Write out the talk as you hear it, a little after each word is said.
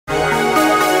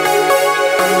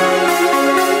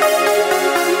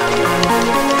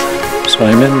So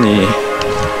I'm in the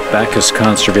Backus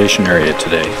Conservation Area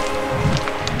today,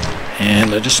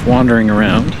 and I'm just wandering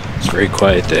around. It's a very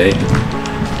quiet day.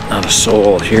 Not a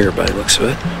soul here by the looks of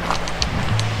it.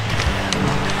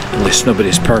 At least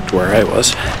nobody's parked where I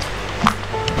was.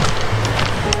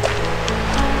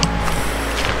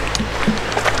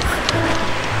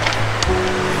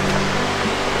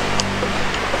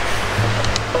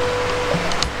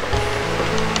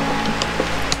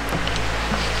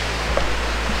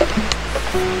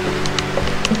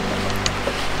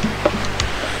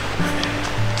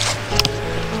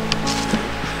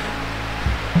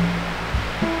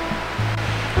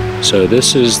 So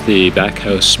this is the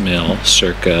Backhouse Mill,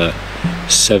 circa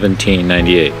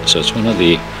 1798. So it's one of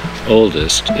the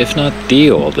oldest, if not the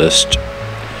oldest,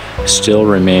 still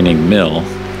remaining mill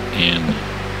in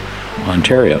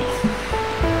Ontario.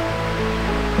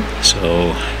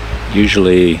 So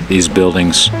usually these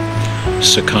buildings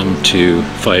succumb to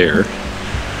fire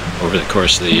over the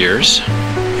course of the years,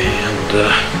 and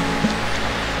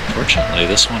fortunately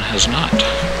this one has not.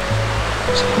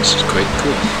 So this is quite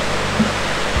cool.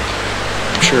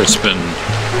 I'm sure it's been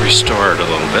restored a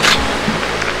little bit,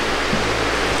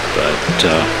 but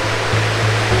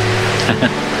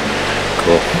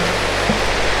cool.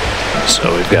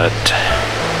 So we've got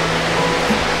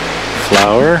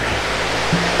flour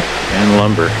and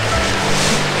lumber,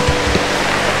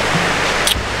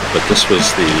 but this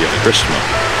was the grist mill.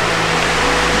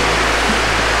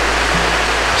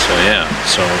 So yeah,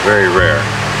 so very rare.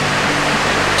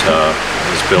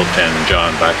 It was built in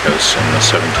John Backhouse in the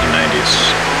 1790s.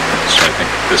 So I think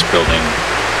this building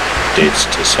dates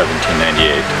to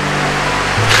 1798.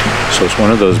 So it's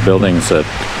one of those buildings that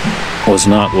was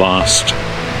not lost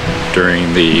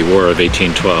during the War of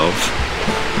 1812.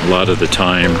 A lot of the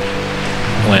time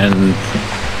when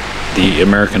the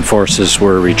American forces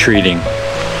were retreating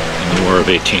in the War of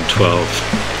 1812,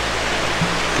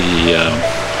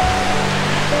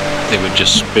 they would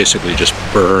just basically just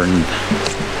burn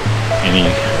any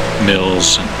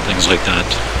mills and things like that,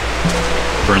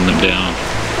 burn them down.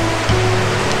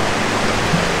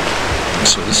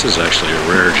 So this is actually a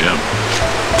rare gem.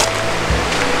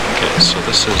 Okay, so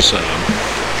this is the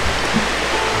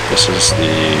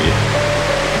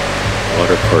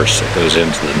water course that goes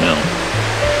into the mill.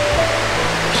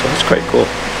 So that's quite cool.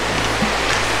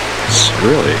 It's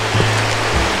really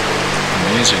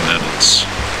amazing that it's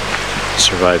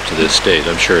survived to this date.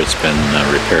 I'm sure it's been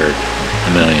repaired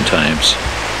a million times,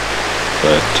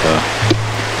 but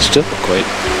still quite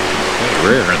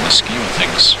rare in the scheme of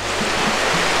things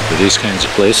for these kinds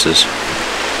of places.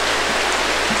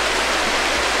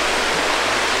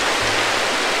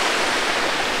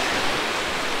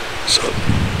 So it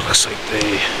looks like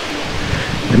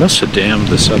they must have dammed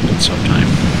this up at some time.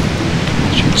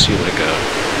 As you can see, like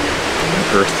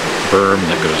an earth berm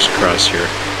that goes across here.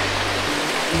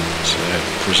 So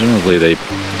presumably they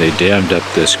dammed up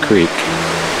this creek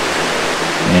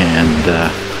and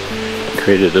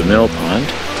created a mill pond.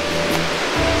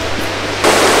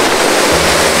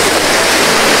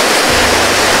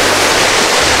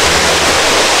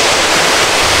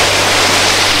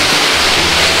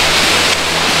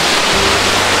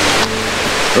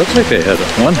 Looks like they had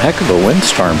one heck of a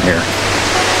windstorm here.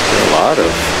 There are a lot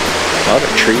of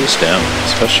trees down,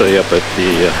 especially up at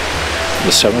the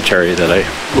cemetery that I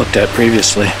looked at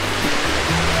previously.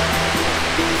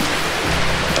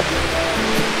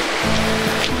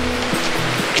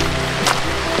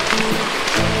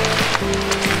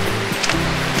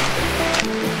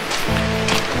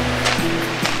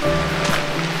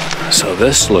 So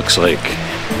this looks like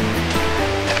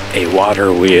a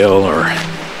water wheel or a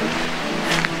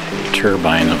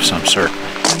turbine of some sort.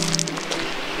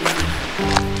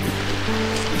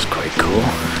 It's quite cool.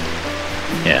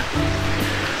 Yeah.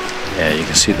 Yeah, you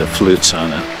can see the flutes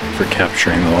on it for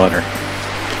capturing the water.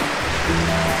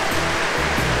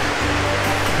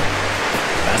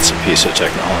 That's a piece of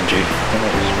technology.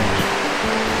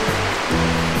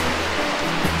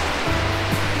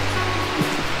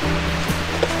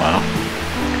 Wow.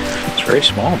 It's very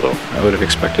small though. I would have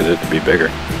expected it to be bigger.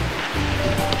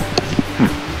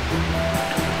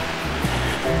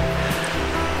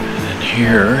 And then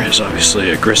here is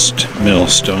obviously a grist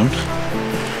millstone.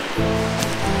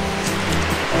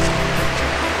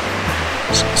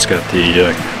 It's got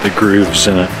the grooves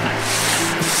in it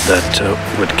that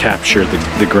would capture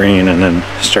the grain and then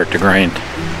start to grind it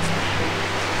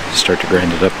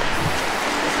up.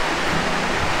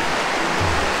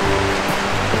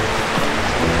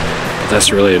 But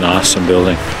that's really an awesome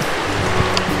building.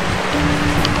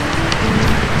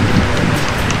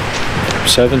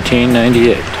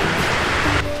 1798.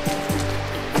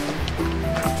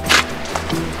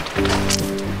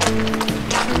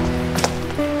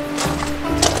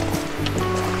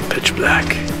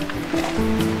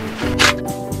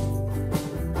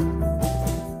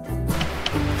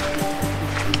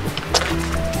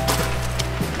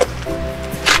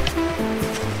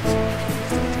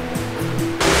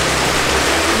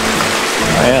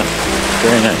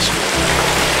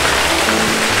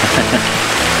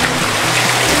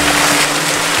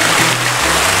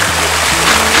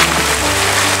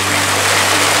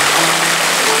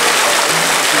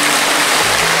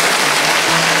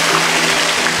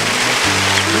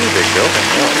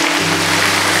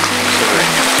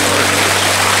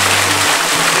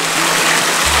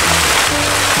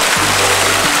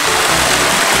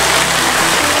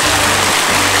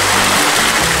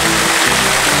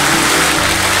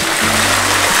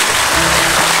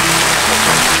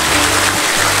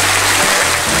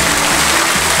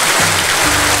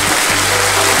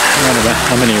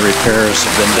 how many repairs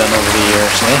have been done over the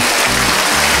years, eh?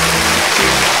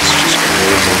 It's just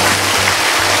crazy.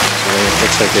 So it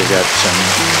looks like they got some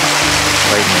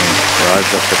lightning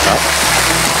rods up the top.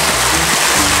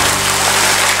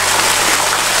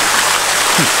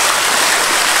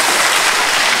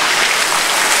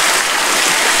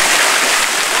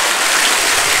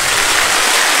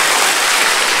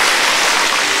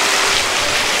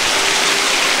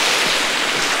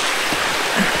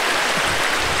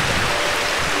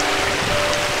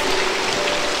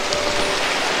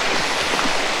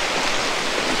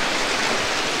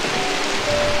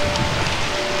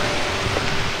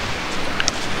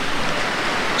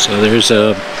 So there's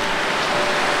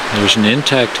an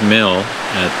intact mill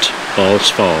at Balls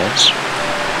Falls.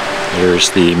 There's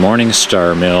the Morning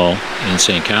Star Mill in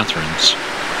St. Catharines.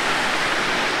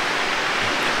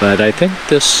 But I think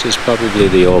this is probably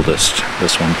the oldest,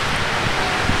 this one,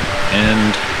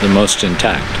 and the most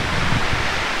intact.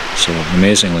 So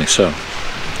amazingly so.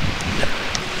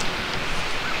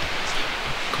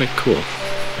 Quite cool.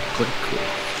 Quite cool.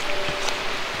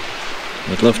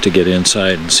 I'd love to get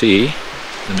inside and see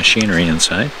the machinery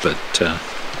inside, but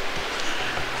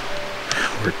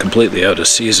we're completely out of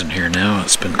season here now.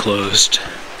 It's been closed,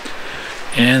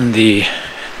 and the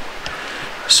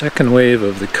second wave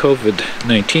of the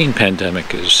COVID-19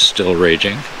 pandemic is still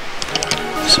raging,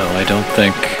 so I don't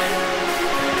think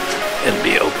it'll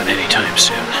be open anytime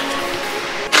soon.